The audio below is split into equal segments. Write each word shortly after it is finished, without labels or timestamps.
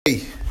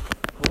Hey,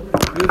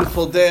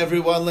 beautiful day,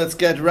 everyone. Let's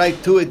get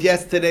right to it.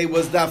 Yesterday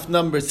was daf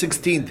number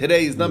 16.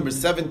 Today is number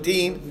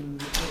 17.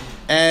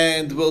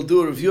 And we'll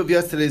do a review of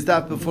yesterday's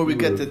daf before we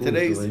get to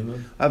today's. I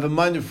have a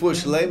minor for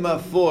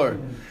Shalema for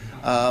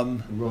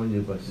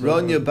Ronya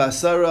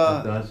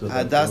Basara,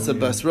 Hadassah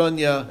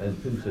Basronya,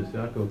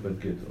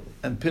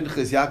 and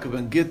Pinchas Yaakov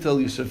and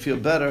Gittel. You should feel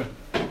better.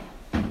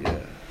 Yeah.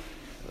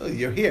 Oh,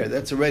 you're here.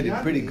 That's already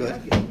pretty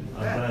good.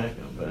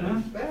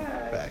 I'm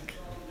back.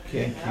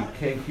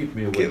 Can't keep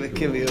me away.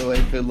 Keep me away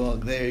for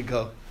long. There you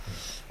go.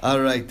 All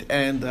right,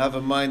 and have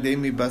in mind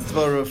Amy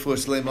Basvara for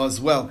Shlema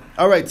as well.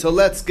 All right, so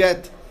let's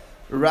get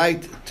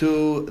right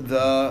to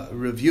the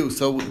review.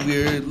 So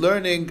we're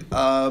learning.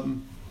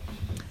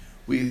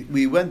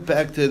 We went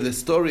back to the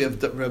story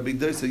of Rabbi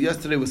Dosa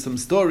yesterday with some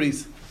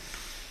stories.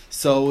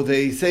 So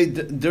they say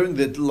during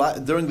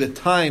the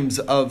times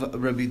of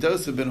Rabbi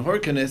Dosa ben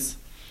Horkanis.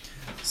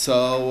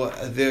 So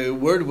the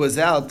word was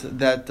out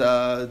that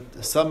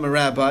some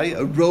rabbi,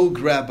 a rogue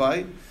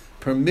rabbi,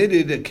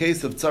 permitted a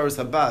case of Tzaras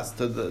Abbas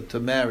to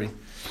marry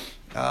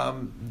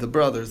the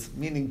brothers,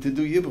 meaning to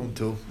do Yibum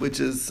to,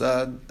 which is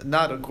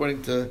not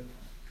according to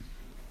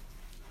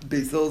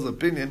Beis Hillel's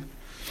opinion,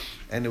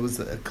 and it was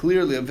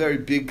clearly a very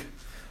big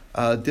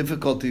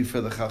difficulty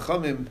for the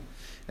Chachamim,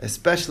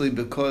 especially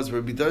because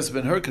Rabbi Dosa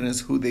ben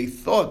Horkanis, who they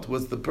thought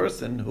was the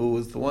person who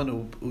was the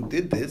one who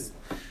did this,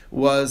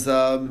 was.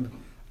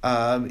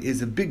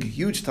 Is a big,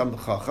 huge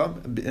Talmid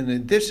Chacham. In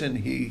addition,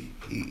 he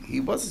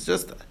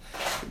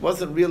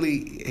wasn't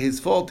really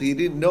his fault. He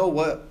didn't know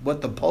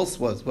what the pulse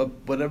was,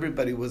 what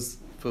everybody was,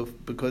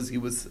 because he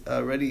was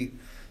already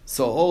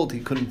so old, he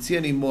couldn't see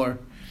anymore,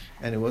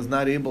 and he was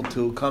not able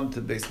to come to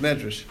Beis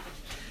Medrash.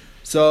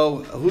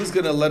 So who's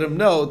going to let him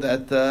know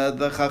that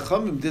the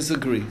Chachamim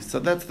disagree? So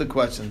that's the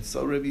question.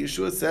 So Rabbi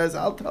Yeshua says,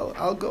 I'll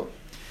go.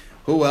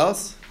 Who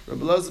else?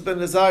 Rabbi Elazar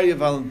ben Azariah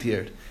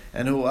volunteered.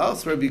 And who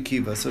else? Rabbi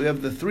Akiva. So we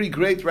have the three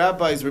great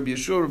rabbis: Rabbi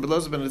Yeshua, Rabbi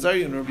Elazar ben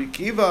Azariah, and Rabbi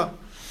Akiva.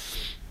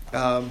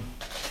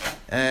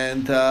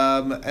 And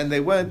they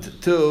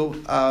went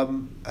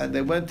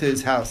to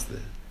his house.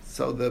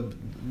 So the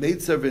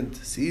maidservant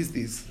sees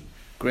these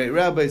great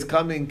rabbis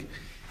coming.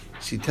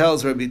 She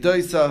tells Rabbi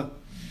Dosa.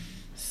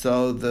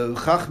 So the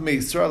Chachmei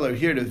Yisrael are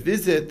here to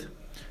visit.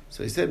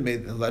 So he said,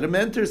 let him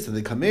enter. So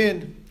they come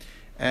in.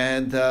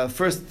 And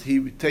first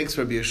he takes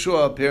Rabbi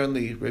Yeshua.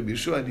 Apparently Rabbi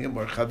Yeshua and him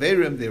were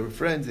chaverim. They were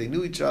friends. They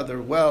knew each other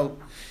well.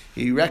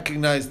 He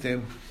recognized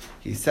him.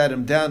 He sat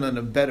him down on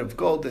a bed of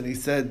gold, and he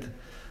said,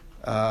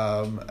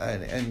 then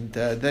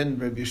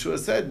Rabbi Yeshua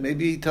said,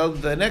 maybe tell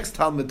the next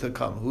Talmud to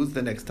come. Who's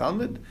the next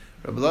Talmud?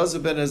 Rabbi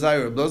Elazar ben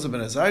Azariah. Rabbi Elazar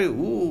ben Azariah.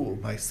 Ooh,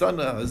 my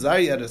son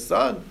Azariah had a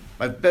son.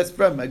 My best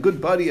friend, my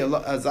good buddy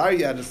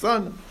Azariah had a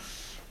son.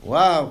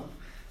 Wow.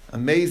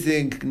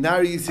 Amazing.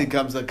 Narisi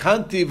comes a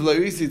kantiv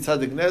loisi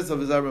tzadik nesav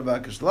v'zar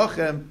b'bakash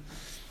lochem.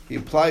 He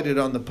applied it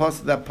on that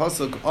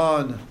pasuk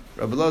on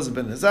Rabbi Elazar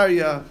ben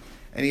Azariah,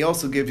 and he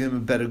also gave him a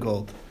bed of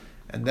gold.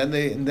 And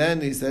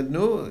then he said,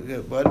 "No,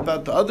 what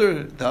about the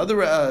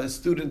other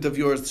student of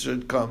yours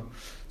should come?"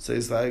 So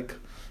he's like,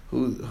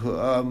 "Who's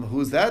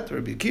that?"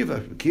 Rabbi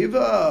Akiva. Rabbi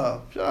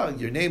Akiva,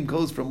 your name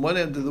goes from one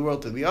end of the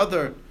world to the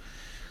other.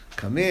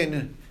 Come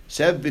in,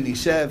 Shev bin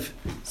Yishev.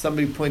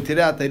 Somebody pointed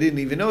out, they didn't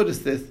even notice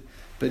this,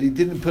 but he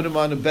didn't put him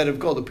on a bed of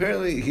gold.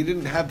 Apparently, he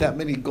didn't have that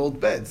many gold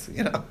beds.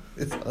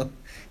 So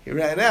he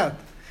ran out.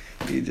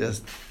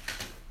 He's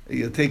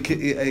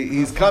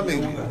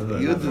coming.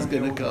 Yuda's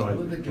going to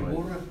come.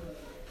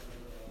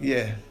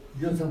 Yeah.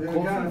 He wants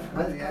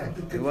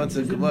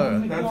a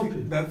Gemara.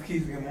 That's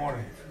his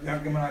Gemara.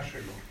 That Gemara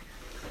should go.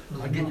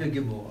 I'll get you a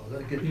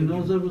Gemara. He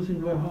knows everything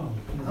by heart.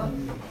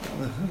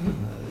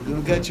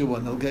 He'll get you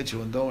one. Don't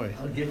worry.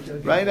 I'll get you a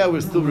Right now,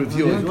 we're still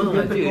reviewing.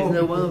 Isn't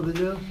there one over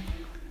there?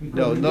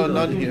 No,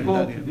 none here.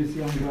 This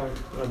young guy.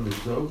 He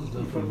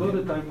forgot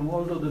that I'm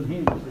older than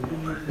him. So he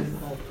didn't make any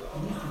coffee.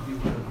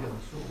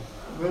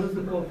 Where is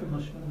the coffee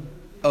machine?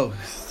 Oh,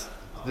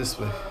 this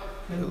way.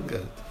 He'll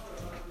get it.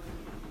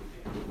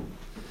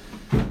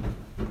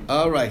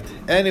 All right.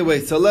 Anyway,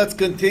 so let's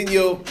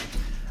continue.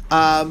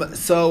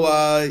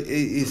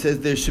 He says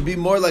there should be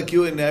more like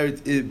you by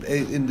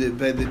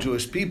the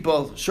Jewish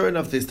people. Sure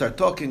enough, they start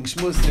talking,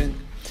 shmusing,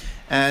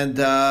 and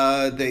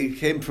they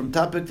came from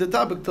topic to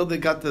topic till they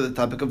got to the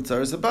topic of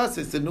Tzaras Abbas.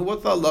 They said, "No,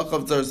 what's the halacha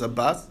of Tzaras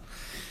Abbas?"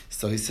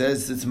 So he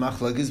says it's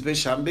machlokes Beis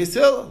Shammai Beis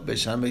Hillel. Beis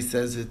Shammai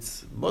says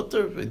it's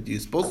mutter, but you're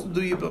supposed to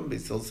do yibum.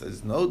 Beis Hillel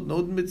says no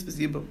mitzvahs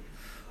yibum.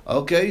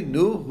 Okay,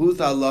 who's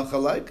the halacha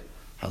like?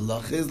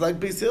 Halacha is like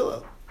Beis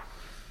Hillel.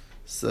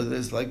 So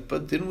there's like,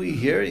 but didn't we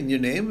hear in your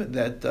name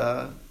that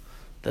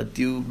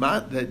you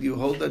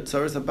hold that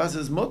Tzaras Abbas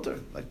is mutter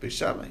like Beis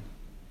Shammai?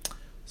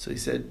 So he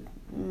said,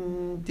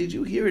 did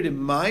you hear it in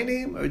my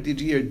name, or did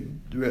you hear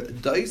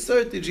Daisa,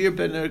 or did you hear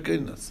Ben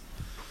Erkinas?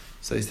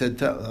 So he said,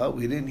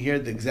 we didn't hear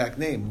the exact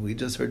name. We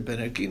just heard Ben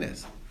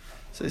Erkinas.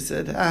 So he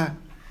said,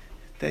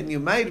 then you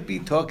might be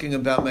talking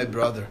about my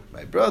brother.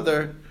 My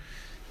brother,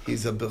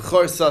 he's a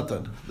Bechor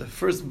Satan, the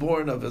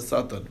firstborn of a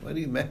Satan. What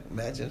do you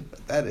imagine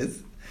what that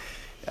is?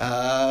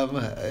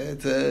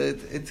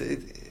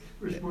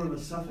 First word of a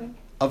suffix?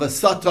 Of a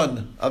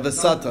Satan.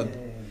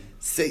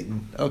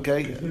 Satan,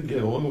 okay? He didn't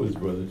get along with his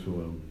brother too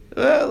well.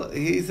 Well,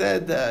 he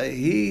said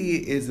he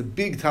is a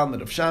big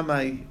Talmud of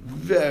Shammai,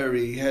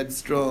 very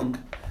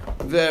headstrong,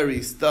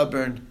 very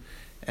stubborn,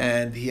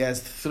 and he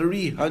has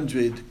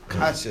 300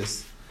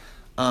 kashas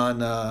on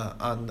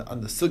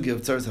the sugya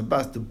of Tzaras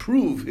Habas to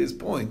prove his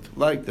point,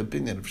 like the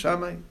opinion of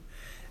Shammai.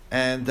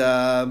 And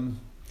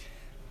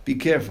be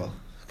careful,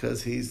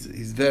 because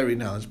he's very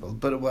knowledgeable.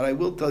 But what I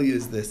will tell you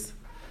is this: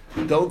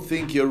 don't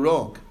think you're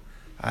wrong.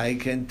 I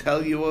can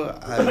tell you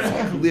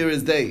as clear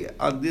as day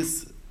on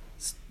this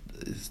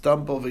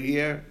stump over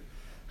here,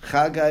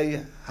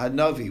 Chagai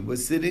Hanavi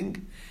was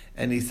sitting,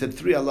 and he said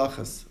 3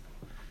 halachas.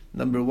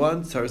 Number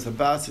 1, Tzaras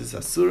Habas is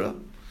asura,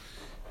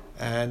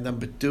 and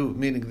number 2,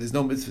 meaning there's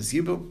no mitzvah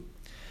yibum.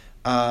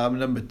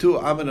 Number 2,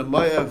 Aman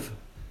Moav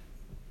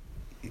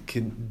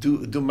can do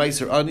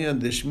Meiser Ani on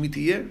the Shemitah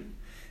year,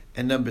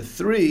 and number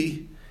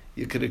 3,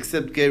 you could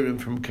accept gerim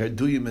from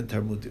Karduyim and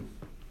Tarmudim.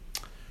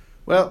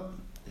 Well,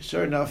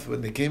 sure enough,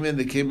 when they came in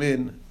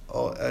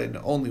and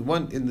only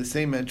one in the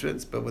same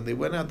entrance, but when they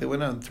went out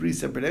on 3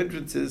 separate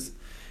entrances,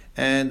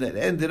 and it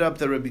ended up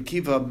that Rabbi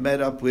Kiva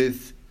met up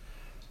with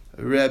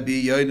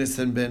Rabbi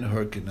Yonasan ben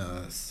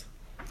Hyrcanus,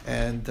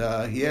 and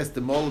he asked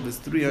him all of his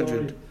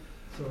 300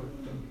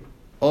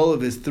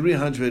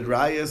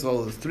 rayas, all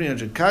of his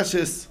 300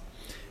 kashas,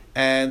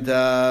 and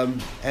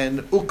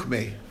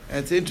ukme. And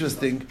it's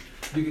interesting.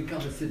 You can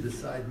come and sit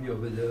beside me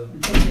over there.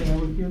 Okay, I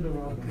will hear the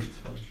rabbi.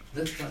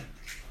 That's fine.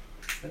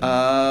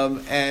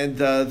 And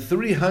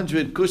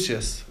 300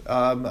 kushas.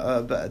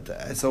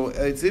 So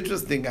it's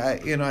interesting.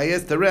 I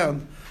asked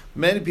around.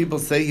 Many people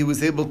say he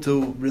was able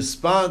to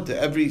respond to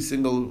every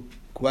single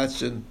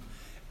question,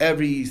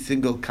 every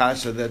single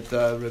kasha that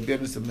Rabbi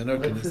Yonasan ben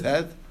Hyrcanus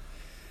had.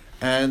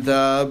 And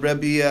but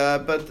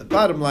the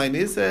bottom line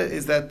is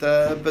that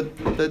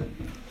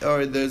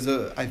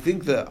I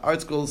think the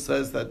art school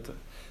says that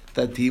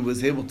he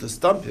was able to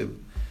stump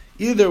him.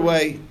 Either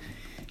way,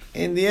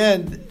 in the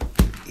end,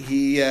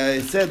 he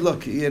said,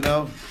 "Look, you're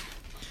the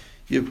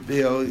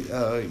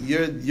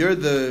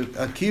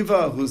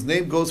Akiva whose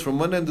name goes from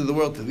one end of the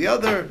world to the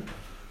other.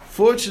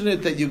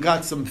 Fortunate that you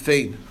got some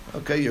fame.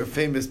 Okay, you're a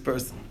famous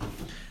person.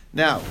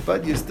 Now,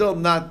 but you're still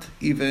not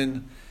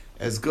even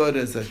as good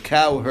as a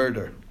cow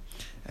herder."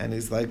 And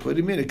he's like, "What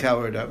do you mean a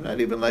cow herder? I'm not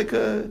even like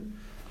a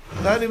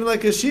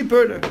sheep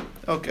herder.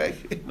 Okay,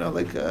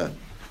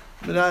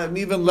 I'm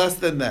even less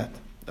than that."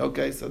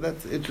 Okay, so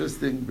that's an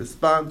interesting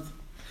response.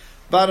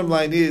 Bottom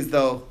line is,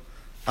 though,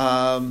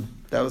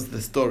 that was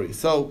the story.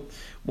 So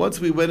once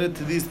we went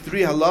into these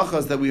 3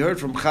 halachas that we heard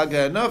from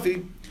Chagai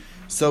Hanavi,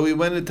 so we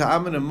went into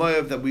Aman and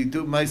Moav that we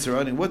do Meiser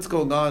Ani. What's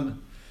going on?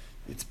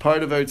 It's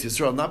part of Eretz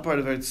Yisrael, not part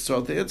of Eretz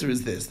Yisrael. The answer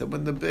is this: that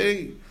when the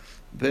Olam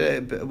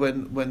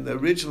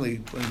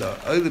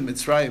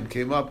Mitzrayim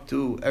came up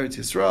to Eretz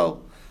Yisrael,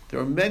 there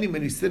were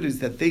many cities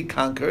that they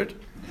conquered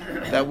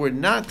that were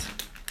not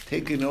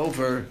taken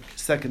over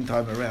second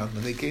time around.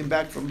 When they came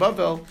back from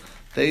Bavel,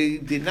 they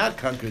did not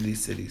conquer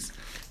these cities.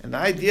 And the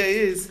idea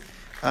is,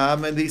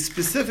 and they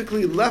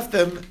specifically left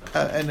them,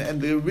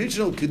 and the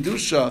original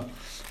Kedusha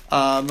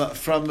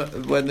from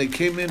when they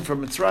came in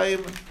from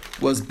Mitzrayim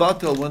was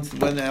Batel. Once they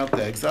went out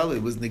to exile,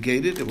 it was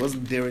negated. It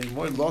wasn't there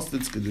anymore. It lost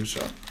its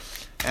Kedusha.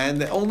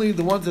 And only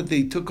the ones that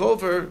they took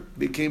over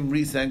became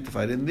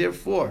re-sanctified. And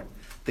therefore,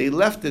 they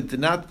left it to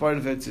not part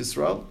of Eretz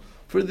Yisrael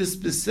for the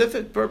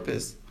specific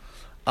purpose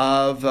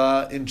of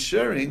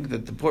ensuring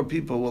that the poor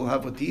people will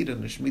have what to eat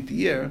in the Shemitah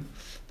year,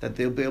 that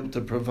they'll be able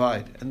to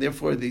provide. And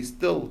therefore, they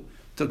still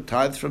took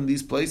tithes from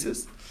these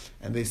places,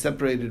 and they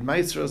separated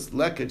Maisros,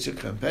 Leket,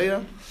 Shikha, and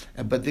Peah,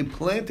 but they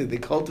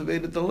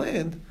cultivated the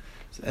land,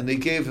 and they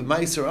gave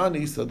Meiser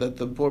Ani so that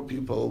the poor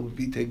people would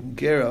be taken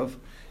care of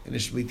in the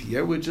Shemitah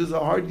year, which is a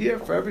hard year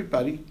for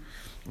everybody.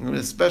 And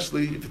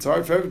especially if it's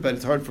hard for everybody,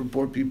 it's hard for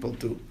poor people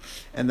too.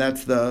 And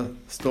that's the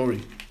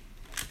story.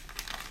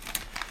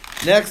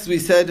 Next, we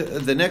said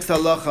the next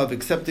halacha of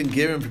accepting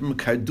gerim from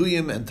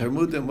Karduyim and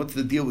Tarmudim. What's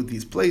the deal with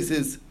these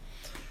places?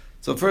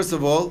 So first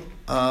of all,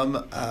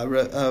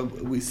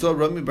 we saw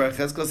Rami Bar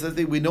Cheskel says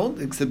that we don't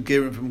accept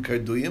gerim from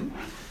Karduyim.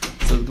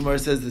 So the Gemara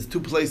says there's 2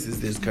 places.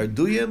 There's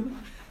Karduyim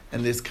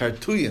and there's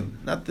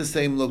Kartuyim, not the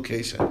same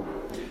location.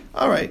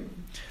 All right.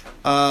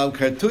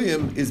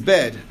 Kartuyim is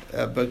bad,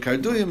 but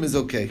Karduyim is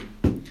okay.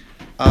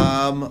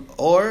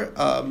 Or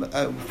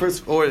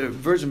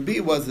version B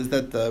is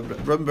that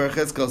Rabbi Bar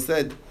Cheskel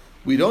said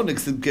we don't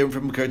accept gerim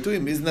from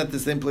Kartuyim. Isn't that the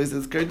same place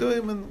as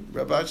Karduyim? And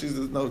Rav Ashi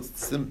says no,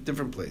 it's a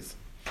different place.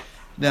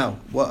 Now,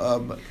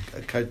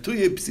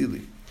 Kartuyim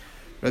Psili.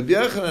 Rabbi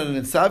Yochanan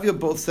and Savia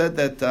both said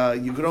that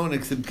you don't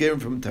accept gerim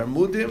from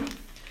Tarmudim.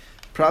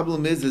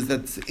 Problem is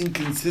that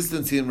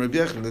inconsistency in Rabbi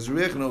Yochanan. Because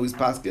Rabbi Yochanan always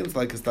paskins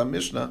like a Stam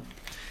Mishnah.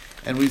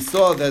 And we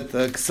saw that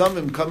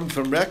Ksamim coming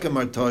from Rekem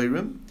are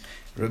Toirim.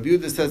 Rabbi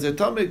Yehuda says they're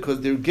Tamid because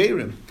they're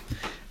Gerim.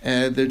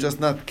 And they're just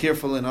not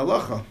careful in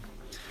halacha.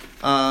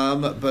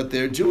 But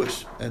they're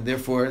Jewish. And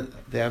therefore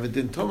they have a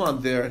din tum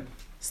on their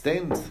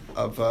stains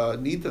of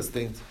Nida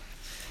stains.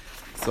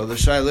 So the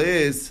shaila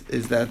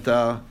is that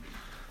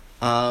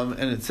And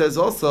it says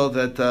also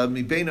that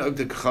Mibeina of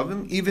the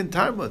Kachavim, even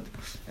Talmud.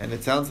 And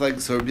it sounds like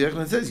so Rabbi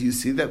Yochanan says, you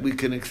see that we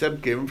can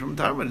accept Gerim from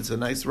Talmud. It's a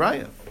nice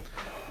raya.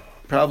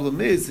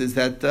 Problem is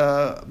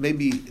that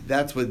maybe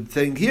that's what it's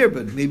saying here,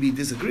 but maybe he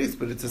disagrees,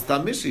 but it's a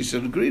Stam Mishnah, he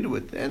should agree to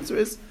it. The answer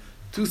is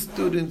two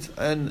students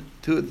and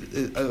two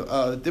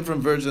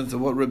different versions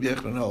of what Rabbi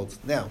Yochanan holds.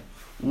 Now,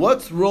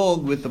 what's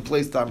wrong with the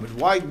place Talmud?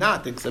 Why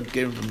not accept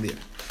Gerim from there?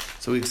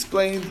 So we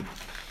explained,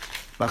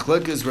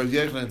 Machlokes Rabbi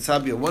Yochanan and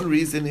Sabia, one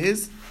reason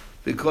is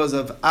because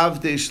of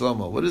Avdei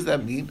Shlomo. What does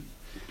that mean?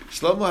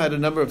 Shlomo had a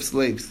number of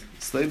slaves.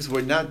 Slaves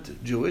were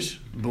not Jewish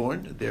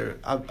born, they're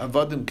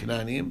Avadim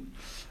Canaanim,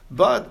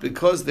 but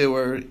because they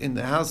were in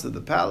the house of the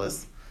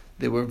palace,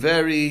 they were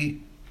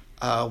very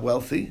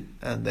wealthy,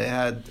 and they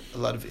had a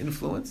lot of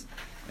influence,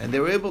 and they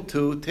were able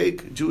to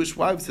take Jewish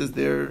wives as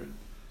their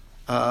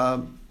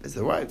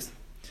wives.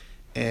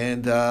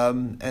 And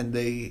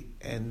the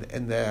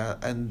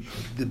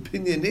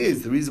opinion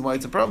is, the reason why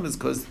it's a problem is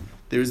because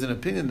there is an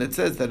opinion that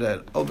says that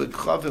an Oved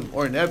Chavim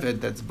or an Eved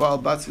that's Baal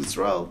Bas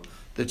Yisrael,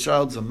 the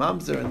child's a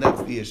mamzer, and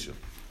that's the issue.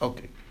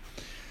 Okay.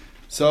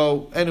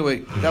 So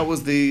anyway, that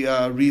was the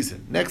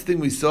reason. Next thing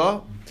we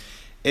saw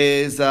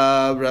is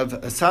Rav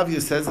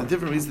Savia says a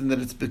different reason, that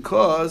it's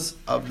because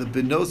of the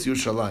Benos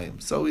Yerushalayim.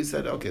 So he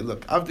said, okay,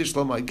 look, Avdei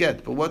Shlomo I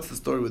get, but what's the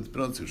story with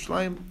Benos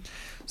Yerushalayim?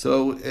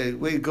 So the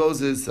way it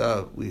goes is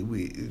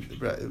we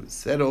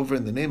said over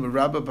in the name of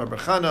Rabbi Bar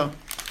Chana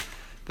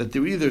that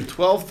there were either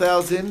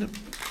 12,000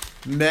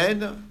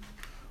 men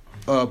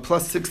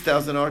plus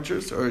 6,000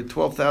 archers, or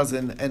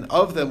 12,000, and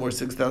of them were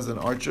 6,000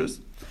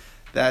 archers,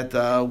 that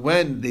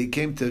when they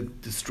came to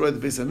destroy the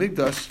Beis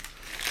HaMikdash,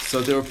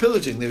 so they were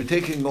pillaging, they were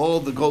taking all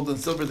the gold and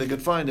silver they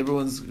could find,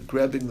 everyone's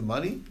grabbing the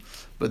money,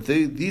 but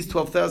these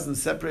 12,000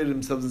 separated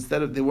themselves.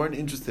 They weren't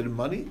interested in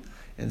money.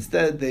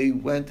 Instead, they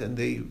went and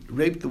they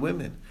raped the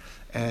women,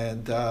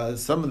 and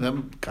some of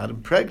them got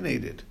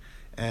impregnated,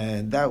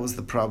 and that was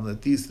the problem,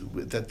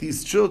 that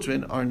these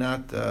children are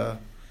not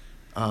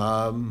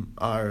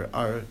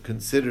are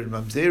considered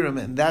mamzerim,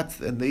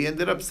 and they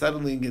ended up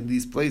settling in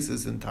these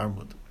places in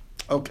Talmud.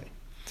 Okay.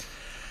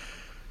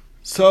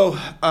 So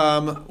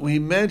we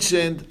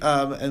mentioned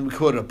and we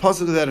quoted a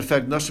pasuk to that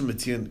effect. Nashim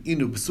Mitzion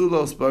Inu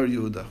B'sulos Bar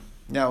Yehuda.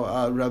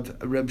 Now, Reb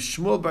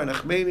Shmuel Bar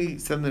Nachmani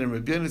said that in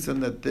Reb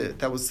Yonasan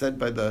that was said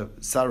by the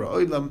Sarah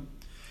Oilam.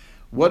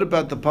 What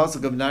about the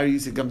pasuk of Nari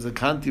Yisik Gamza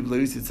Kanti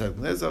V'lo Yisik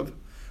Tzadnezov?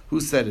 Who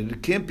said it?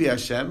 It can't be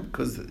Hashem,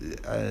 because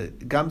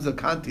Gamza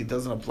Kanti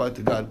doesn't apply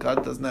to God.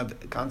 God doesn't have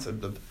a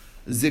concept of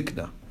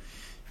zikna.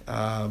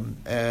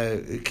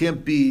 It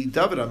can't be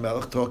David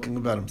HaMelech talking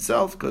about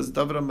himself, because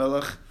David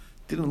HaMelech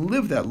didn't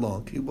live that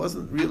long. He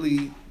wasn't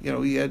really,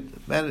 he had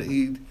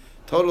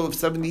total of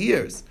 70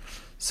 years.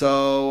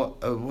 So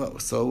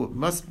it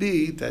must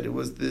be that it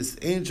was this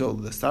angel,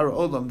 the Sarah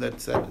Olam,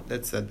 that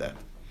said that.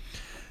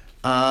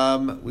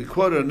 We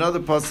quoted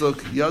another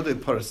pasuk, Yadei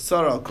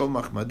Parasara Al Kol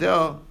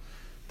Machmadeh,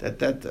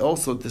 that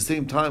also at the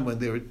same time when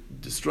they were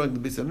destroying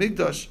the Beis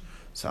HaMikdash,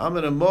 so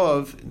Ammon and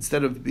Moab,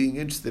 instead of being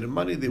interested in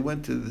money, they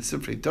went to the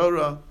Sifrei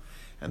Torah,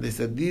 and they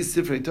said, these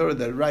Sifrei Torah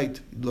that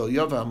write Lo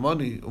Yava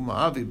Amoni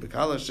Uma'avi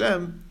B'Kal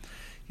Hashem,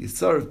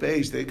 Yisarv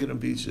Beish, they're going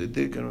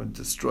to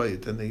destroy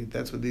it, and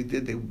that's what they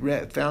did. They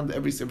found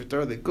every Sifrei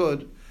Torah they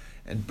could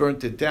and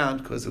burnt it down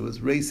because it was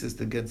racist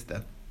against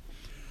them.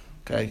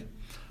 Okay,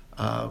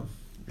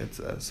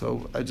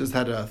 so I just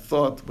had a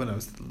thought when I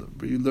was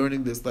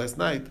learning this last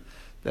night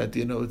that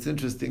it's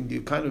interesting.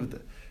 You kind of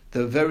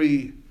the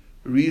very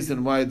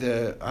reason why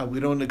we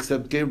don't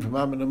accept Gerim from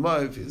Ammon and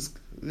Moab is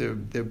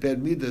their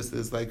bad midas.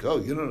 It's like, oh,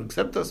 you don't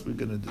accept us, we're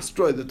going to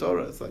destroy the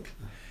Torah. It's like,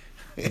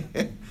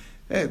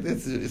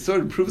 it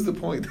sort of proves the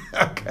point.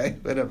 Okay,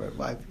 whatever.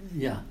 Fine.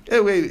 Yeah.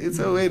 Anyway, it's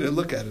a way to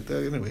look at it.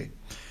 Anyway,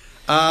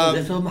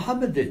 that's what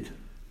Muhammad did.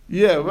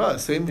 Yeah, well,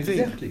 same thing.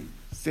 Exactly.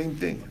 Same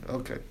thing.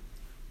 Okay.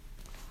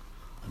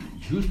 I mean,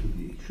 Jews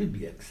should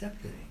be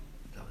accepted.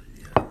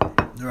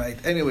 Right.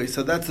 Anyway,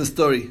 so that's the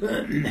story.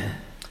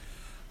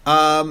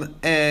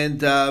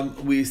 And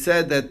we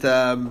said that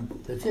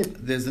that's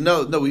it. There's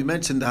we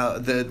mentioned how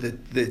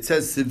it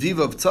says Seviv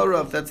of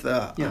Tzorov, that's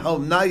how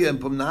Naya and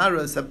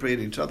Pumnahara separate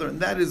each other, and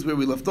that is where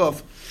we left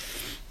off.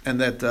 And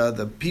that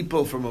the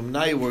people from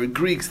Umnaya were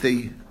Greeks,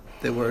 they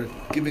were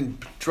giving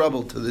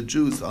trouble to the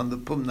Jews on the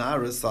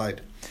Pumnahara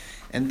side.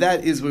 And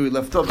that is where we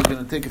left off. We're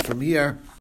going to take it from here.